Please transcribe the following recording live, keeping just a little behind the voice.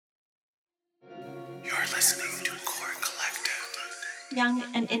listening to Core Collective. Young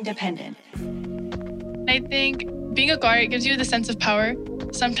and independent. I think being a core, it gives you the sense of power.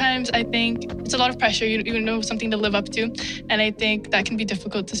 Sometimes I think it's a lot of pressure. You know something to live up to. And I think that can be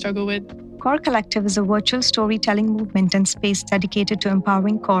difficult to struggle with. Core Collective is a virtual storytelling movement and space dedicated to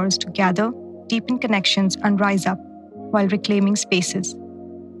empowering cores to gather, deepen connections, and rise up while reclaiming spaces.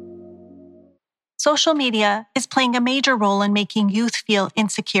 Social media is playing a major role in making youth feel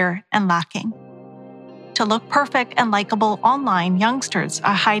insecure and lacking. To look perfect and likable online, youngsters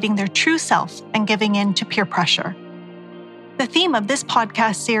are hiding their true self and giving in to peer pressure. The theme of this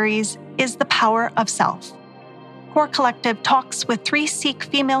podcast series is the power of self. Core Collective talks with 3 Sikh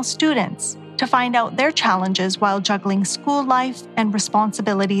female students to find out their challenges while juggling school life and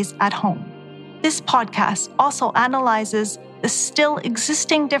responsibilities at home. This podcast also analyzes the still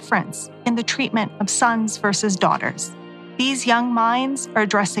existing difference in the treatment of sons versus daughters. These young minds are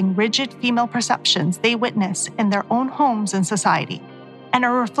addressing rigid female perceptions they witness in their own homes and society, and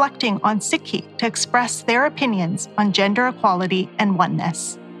are reflecting on Sikhi to express their opinions on gender equality and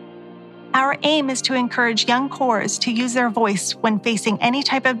oneness. Our aim is to encourage young cores to use their voice when facing any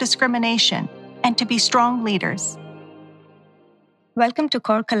type of discrimination and to be strong leaders. Welcome to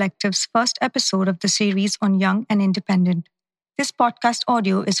Core Collective's first episode of the series on Young and Independent. This podcast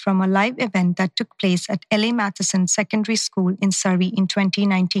audio is from a live event that took place at L.A. Matheson Secondary School in Surrey in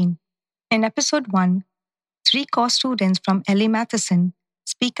 2019. In episode 1, 3 core students from L.A. Matheson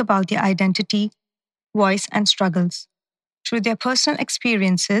speak about their identity, voice, and struggles. Through their personal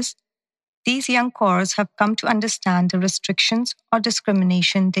experiences, these young cores have come to understand the restrictions or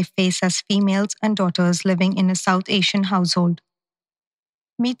discrimination they face as females and daughters living in a South Asian household.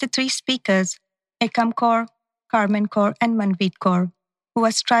 Meet the 3 speakers, Ekam Kaur, Carmen Kaur, and Manpreet Kaur, who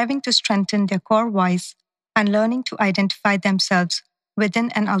are striving to strengthen their core voice and learning to identify themselves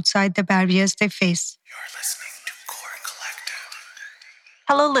within and outside the barriers they face. You're listening to Core Collective.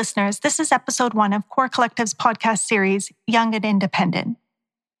 Hello, listeners. This is episode 1 of Core Collective's podcast series, Young and Independent.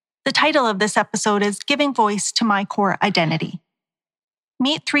 The title of this episode is Giving Voice to My Core Identity.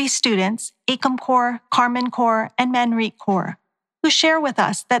 Meet 3 students, Ekam Kaur, Carmen Kaur, and Manpreet Kaur, who share with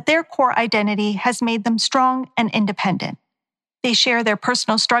us that their core identity has made them strong and independent. They share their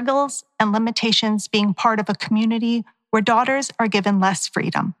personal struggles and limitations being part of a community where daughters are given less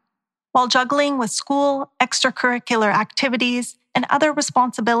freedom. While juggling with school, extracurricular activities, and other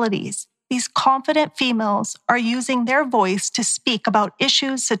responsibilities, these confident females are using their voice to speak about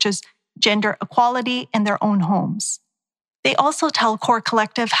issues such as gender equality in their own homes. They also tell Core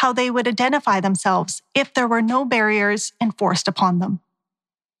Collective how they would identify themselves if there were no barriers enforced upon them.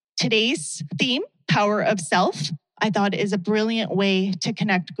 Today's theme, Power of Self, I thought is a brilliant way to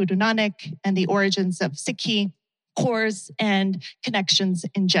connect Guru Nanak and the origins of Sikhi, cores, and connections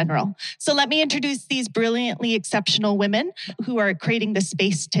in general. So let me introduce these brilliantly exceptional women who are creating the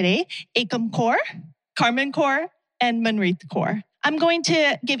space today. Ekam Kaur, Carmen Kaur, and Manpreet Kaur. I'm going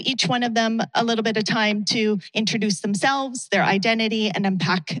to give each one of them a little bit of time to introduce themselves, their identity, and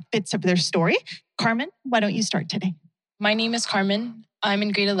unpack bits of their story. Carmen, why don't you start today? My name is Carmen. I'm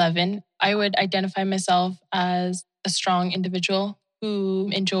in grade 11. I would identify myself as a strong individual who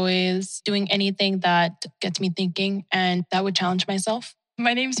enjoys doing anything that gets me thinking and that would challenge myself.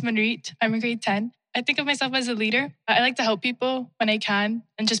 My name is Manpreet. I'm in grade 10. I think of myself as a leader. I like to help people when I can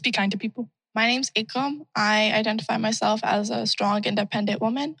and just be kind to people. My name's Ekam. I identify myself as a strong, independent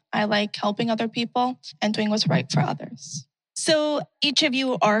woman. I like helping other people and doing what's right for others. So each of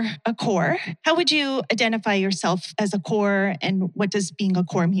you are a core. How would you identify yourself as a core, and what does being a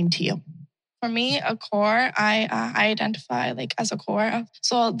core mean to you? For me, a core, I identify as a core.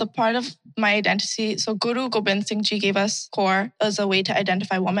 So the part of my identity, so Guru Gobind Singh Ji gave us core as a way to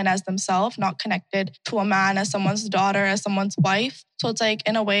identify women as themselves, not connected to a man as someone's daughter, as someone's wife. So it's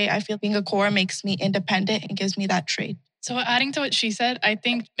in a way, I feel being a core makes me independent and gives me that trait. So adding to what she said, I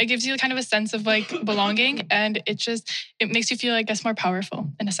think it gives you kind of a sense of belonging, and it makes you feel, more powerful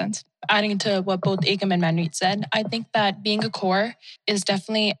in a sense. Adding to what both Ekam and Manpreet said, I think that being a core is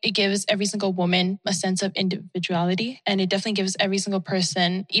definitely, it gives every single woman a sense of individuality, and it definitely gives every single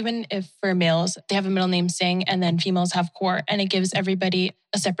person, even if for males, they have a middle name Singh and then females have Kaur, and it gives everybody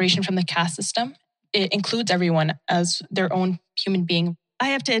a separation from the caste system. It includes everyone as their own human being. I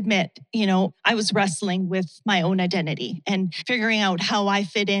have to admit, I was wrestling with my own identity and figuring out how I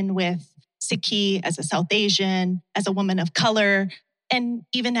fit in with Sikhi as a South Asian, as a woman of color, and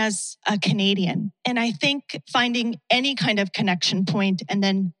even as a Canadian. And I think finding any kind of connection point and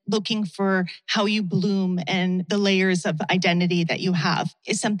then looking for how you bloom and the layers of identity that you have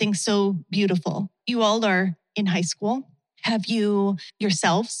is something so beautiful. You all are in high school. Have you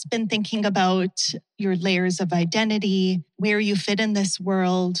yourselves been thinking about your layers of identity, where you fit in this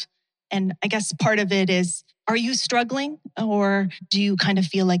world? And I guess part of it is, are you struggling or do you kind of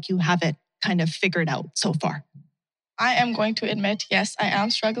feel like you have it kind of figured out so far? I am going to admit, yes, I am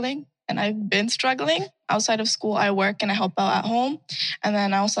struggling and I've been struggling. Outside of school, I work and I help out at home. And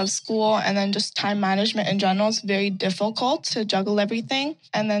then I also have school, and then just time management in general is very difficult to juggle everything.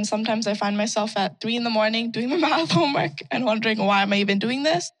 And then sometimes I find myself at 3 a.m. doing my math homework and wondering, why am I even doing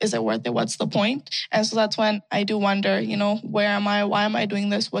this? Is it worth it? What's the point? And so that's when I do wonder, where am I? Why am I doing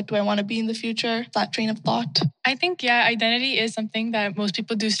this? What do I want to be in the future? That train of thought. I think, identity is something that most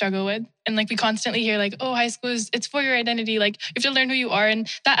people do struggle with. And we constantly hear high school it's for your identity. You have to learn who you are. And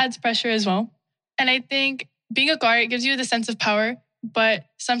that adds pressure as well. And I think being a GAR, it gives you the sense of power. But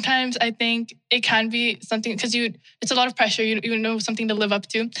sometimes I think it can be something, because it's a lot of pressure. You know, something to live up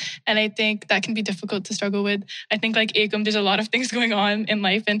to. And I think that can be difficult to struggle with. I think Ekam, there's a lot of things going on in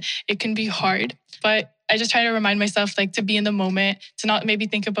life and it can be hard. But I just try to remind myself to be in the moment, to not maybe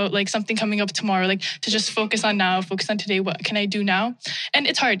think about something coming up tomorrow, to just focus on now, focus on today. What can I do now? And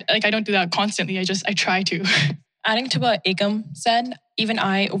it's hard. I don't do that constantly. I try to. Adding to what Ekam said, even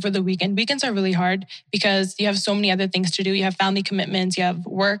I, over the weekends are really hard because you have so many other things to do. You have family commitments, you have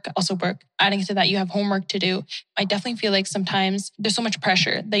work. Adding to that, you have homework to do. I definitely feel sometimes there's so much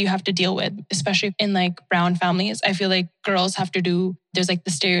pressure that you have to deal with, especially in brown families. I feel girls have to do, there's the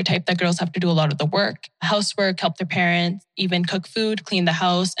stereotype that girls have to do a lot of the work, housework, help their parents, even cook food, clean the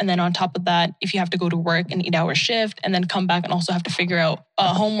house. And then on top of that, if you have to go to work an 8-hour shift and then come back and also have to figure out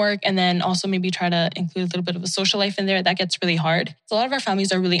homework and then also maybe try to include a little bit of a social life in there, that gets really hard. So a lot of our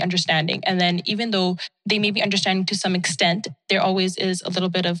families are really understanding. And then even though they may be understanding to some extent, there always is a little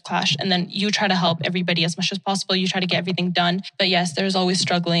bit of clash. And then you try to help everybody as much as possible. You try to get everything done. But yes, there's always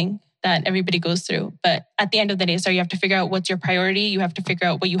struggling that everybody goes through. But at the end of the day, so you have to figure out what's your priority. You have to figure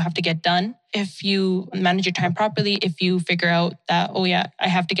out what you have to get done. If you manage your time properly, if you figure out that, I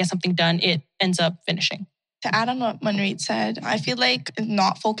have to get something done, it ends up finishing. To add on what Manreet said, I feel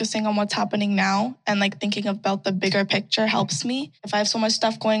not focusing on what's happening now and thinking about the bigger picture helps me. If I have so much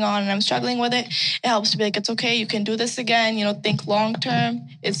stuff going on and I'm struggling with it, it helps to be it's okay, you can do this again, think long term.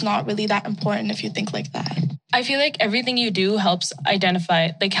 It's not really that important if you think like that. I feel everything you do helps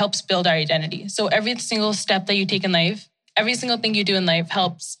helps build our identity. So every single step that you take in life, every single thing you do in life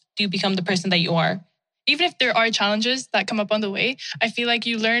helps you become the person that you are. Even if there are challenges that come up on the way, I feel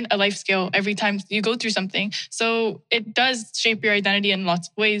you learn a life skill every time you go through something. So it does shape your identity in lots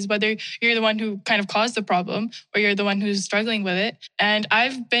of ways, whether you're the one who kind of caused the problem or you're the one who's struggling with it. And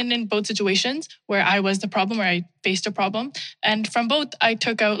I've been in both situations where I was the problem, or I faced a problem. And from both, I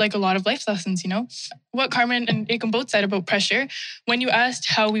took out a lot of life lessons, What Carmen and Ekam both said about pressure, when you asked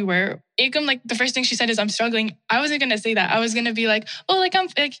how we were, Ekam, the first thing she said is, I'm struggling. I wasn't going to say that. I was going to be I'm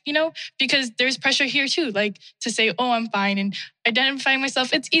because there's pressure here too, to say, I'm fine. And identifying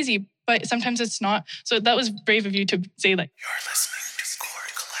myself, it's easy, but sometimes it's not. So that was brave of you to say You're listening to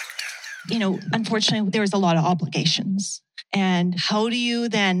Core Collective. Unfortunately, there's a lot of obligations. And how do you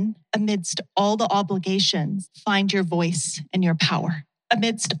then, amidst all the obligations, find your voice and your power?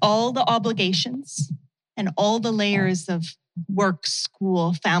 Amidst all the obligations and all the layers of work,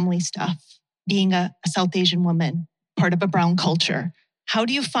 school, family stuff, being a South Asian woman, part of a brown culture, how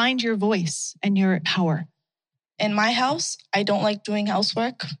do you find your voice and your power? In my house, I don't like doing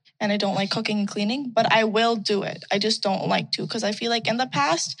housework and I don't like cooking and cleaning, but I will do it. I just don't like to because I feel in the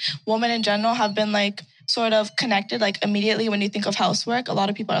past, women in general have been sort of connected, immediately when you think of housework, a lot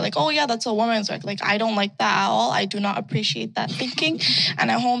of people are oh yeah, that's a woman's work. I don't like that at all. I do not appreciate that thinking. And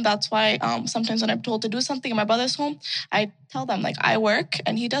at home, that's why sometimes when I'm told to do something in my brother's home, I tell them I work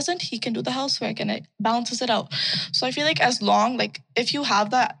and he doesn't, he can do the housework and it balances it out. So I feel as long, if you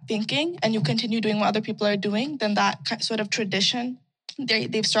have that thinking and you continue doing what other people are doing, then that sort of tradition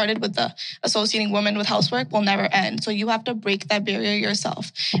they've started with the associating women with housework will never end. So you have to break that barrier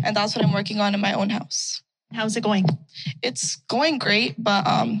yourself. And that's what I'm working on in my own house. How's it going? It's going great, but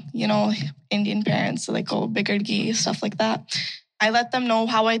Indian parents, bigger stuff like that. I let them know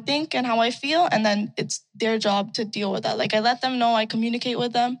how I think and how I feel, and then it's their job to deal with that. I let them know, I communicate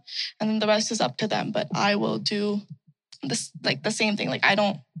with them, and then the rest is up to them. But I will do this, the same thing. I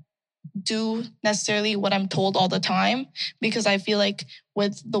don't do necessarily what I'm told all the time because I feel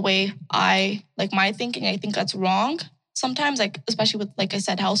with the way I my thinking, I think that's wrong. Sometimes, especially with, I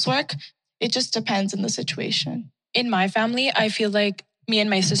said, housework, it just depends on the situation. In my family, I feel me and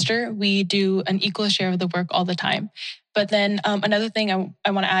my sister, we do an equal share of the work all the time. But then another thing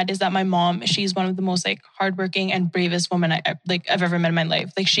I want to add is that my mom, she's one of the most hardworking and bravest women I've ever met in my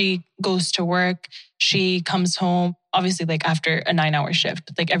life. She goes to work, she comes home, obviously like after a 9-hour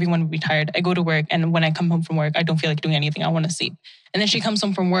shift, like everyone would be tired. I go to work and when I come home from work, I don't feel like doing anything. I want to sleep. And then she comes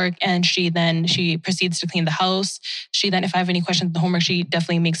home from work and she proceeds to clean the house. She then, if I have any questions with the homework, she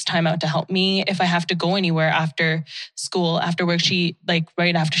definitely makes time out to help me. If I have to go anywhere after school, after work, she like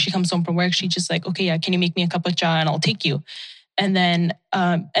right after she comes home from work, she just like, okay, yeah, can you make me a cup of cha and I'll take you. And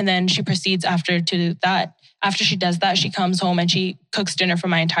then she proceeds after she does that, she comes home and she cooks dinner for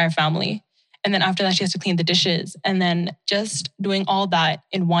my entire family. And then after that, she has to clean the dishes. And then just doing all that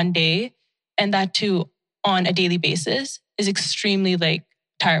in one day, and that too on a daily basis, is extremely like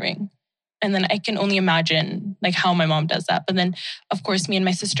tiring. And then I can only imagine like how my mom does that. But then of course, me and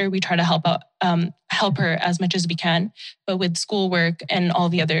my sister, we try to help her as much as we can. But with schoolwork and all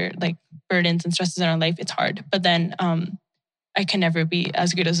the other like burdens and stresses in our life, it's hard. But then I can never be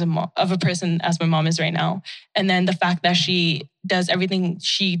as good as of a person as my mom is right now. And then the fact that she does everything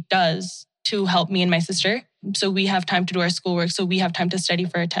she does to help me and my sister, so we have time to do our schoolwork, so we have time to study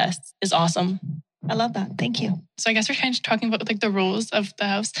for our tests, is awesome. I love that. Thank you. So I guess we're kind of talking about like the roles of the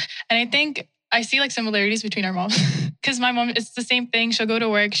house. And I think I see like similarities between our moms. Because my mom, it's the same thing. She'll go to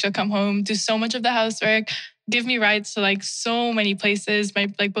work, she'll come home, do so much of the housework, give me rides to like so many places,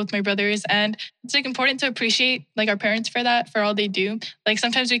 both my brothers. And it's like important to appreciate like our parents for that, for all they do. Like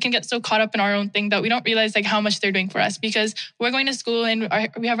sometimes we can get so caught up in our own thing that we don't realize like how much they're doing for us, because we're going to school and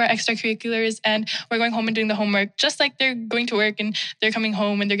we have our extracurriculars and we're going home and doing the homework, just like they're going to work and they're coming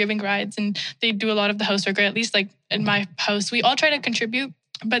home and they're giving rides and they do a lot of the housework, or at least like in my house, we all try to contribute,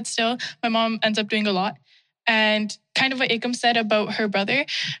 but still my mom ends up doing a lot. And kind of what Akam said about her brother,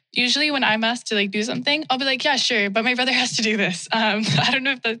 usually when I'm asked to like do something, I'll be like, yeah, sure, but my brother has to do this. I don't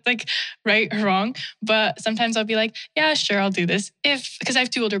know if that's like right or wrong, but sometimes I'll be like, yeah, sure, I'll do this. Because I have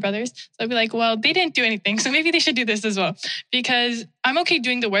 2 older brothers. So I'll be like, well, they didn't do anything, so maybe they should do this as well. Because I'm okay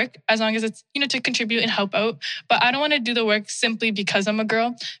doing the work as long as it's, to contribute and help out. But I don't want to do the work simply because I'm a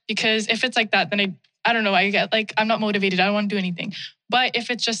girl. Because if it's like that, then I don't know, I get like, I'm not motivated. I don't want to do anything. But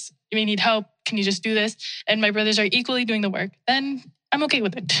if it's just, you need help, can you just do this? And my brothers are equally doing the work, then I'm okay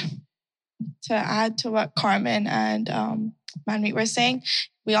with it. To add to what Carmen and Manmeet were saying,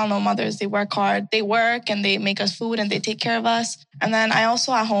 we all know mothers, they work hard. They work and they make us food and they take care of us. And then I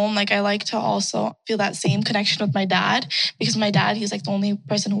also at home, like I like to also feel that same connection with my dad, because my dad, he's like the only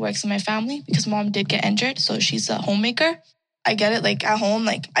person who works in my family because mom did get injured. So she's a homemaker. I get it. Like at home,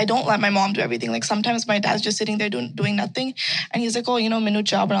 like I don't let my mom do everything. Like sometimes my dad's just sitting there doing nothing. And he's like, oh, menu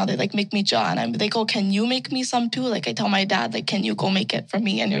cha bana de, like make me cha. And I'm like, oh, can you make me some too? Like I tell my dad, like, can you go make it for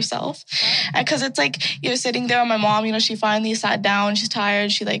me and yourself? And because it's like, you're sitting there and my mom, she finally sat down. She's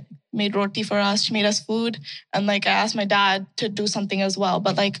tired. She like made roti for us. She made us food. And like I asked my dad to do something as well.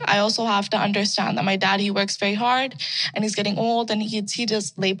 But like I also have to understand that my dad, he works very hard and he's getting old and he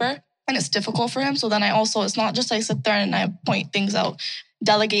does labor. And it's difficult for him. So then it's not just I sit there and I point things out,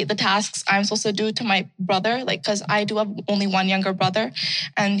 delegate the tasks I'm supposed to do to my brother. Like, because I do have only one younger brother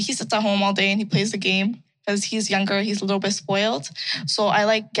and he sits at home all day and he plays the game because he's younger. He's a little bit spoiled. So I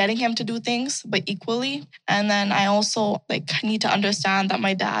like getting him to do things, but equally. And then I also like need to understand that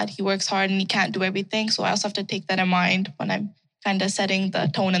my dad, he works hard and he can't do everything. So I also have to take that in mind when I'm kind of setting the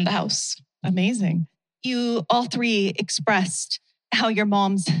tone in the house. Amazing. You all 3 expressed how your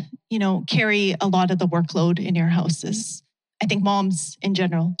moms, carry a lot of the workload in your houses. I think moms in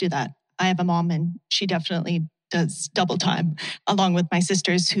general do that. I have a mom and she definitely does double time, along with my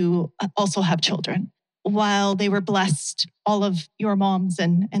sisters who also have children. While they were blessed, all of your moms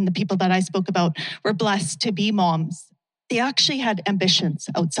and the people that I spoke about were blessed to be moms. They actually had ambitions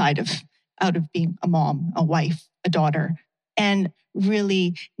out of being a mom, a wife, a daughter, and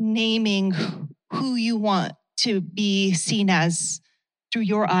really naming who you want to be seen as through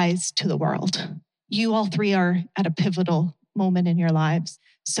your eyes to the world. You all 3 are at a pivotal moment in your lives.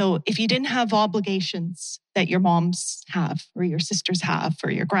 So if you didn't have obligations that your moms have, or your sisters have, or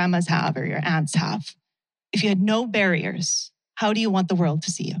your grandmas have, or your aunts have, if you had no barriers, how do you want the world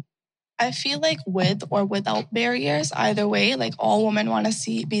to see you? I feel like with or without barriers, either way, like all women want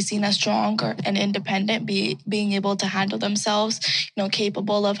to be seen as strong and independent, being able to handle themselves,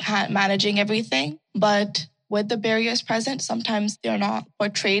 capable of managing everything. But with the barriers present, sometimes they're not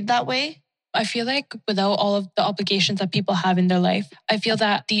portrayed that way. I feel like without all of the obligations that people have in their life, I feel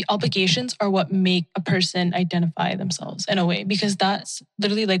that the obligations are what make a person identify themselves in a way, because that's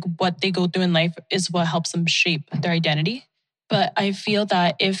literally like what they go through in life is what helps them shape their identity. But I feel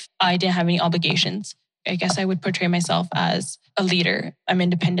that if I didn't have any obligations, I guess I would portray myself as a leader. I'm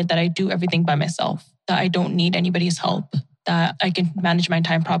independent, that I do everything by myself, that I don't need anybody's help, that I can manage my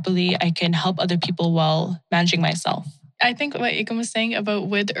time properly. I can help other people while managing myself. I think what Ekam was saying about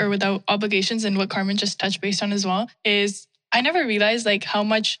with or without obligations and what Carmen just touched based on as well is I never realized like how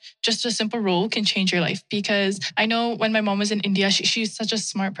much just a simple role can change your life. Because I know when my mom was in India, she's such a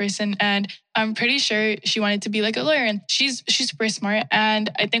smart person, and I'm pretty sure she wanted to be like a lawyer, and she's super smart. And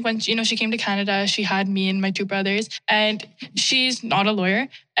I think when she came to Canada, she had me and my two brothers, and she's not a lawyer.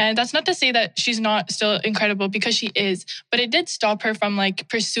 And that's not to say that she's not still incredible, because she is, but it did stop her from like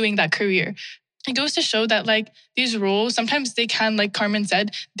pursuing that career. It goes to show that like these roles, sometimes they can, like Carmen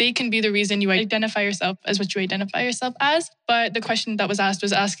said, they can be the reason you identify yourself as what you identify yourself as. But the question that was asked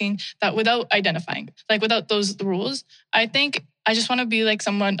was asking that without identifying, like without those rules. I think I just want to be like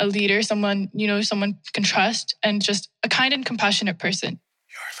someone, a leader, someone, someone can trust, and just a kind and compassionate person.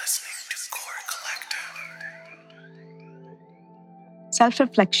 You're listening to Core Collective.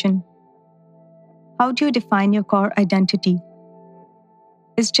 Self-reflection. How do you define your core identity?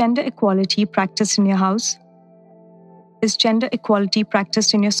 Is gender equality practiced in your house? Is gender equality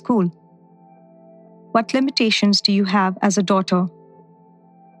practiced in your school? What limitations do you have as a daughter?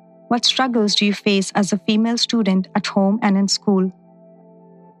 What struggles do you face as a female student at home and in school?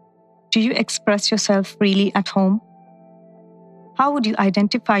 Do you express yourself freely at home? How would you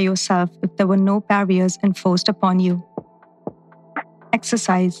identify yourself if there were no barriers enforced upon you?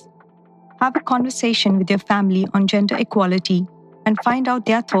 Exercise. Have a conversation with your family on gender equality and find out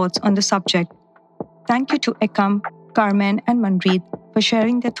their thoughts on the subject. Thank you to Ekam, Carmen, and Manpreet for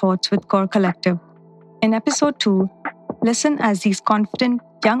sharing their thoughts with Core Collective. In episode 2, listen as these confident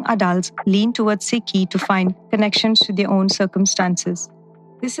young adults lean towards Sikhi to find connections to their own circumstances.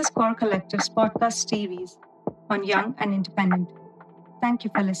 This is Core Collective's podcast series on Young and Independent. Thank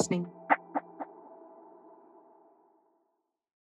you for listening.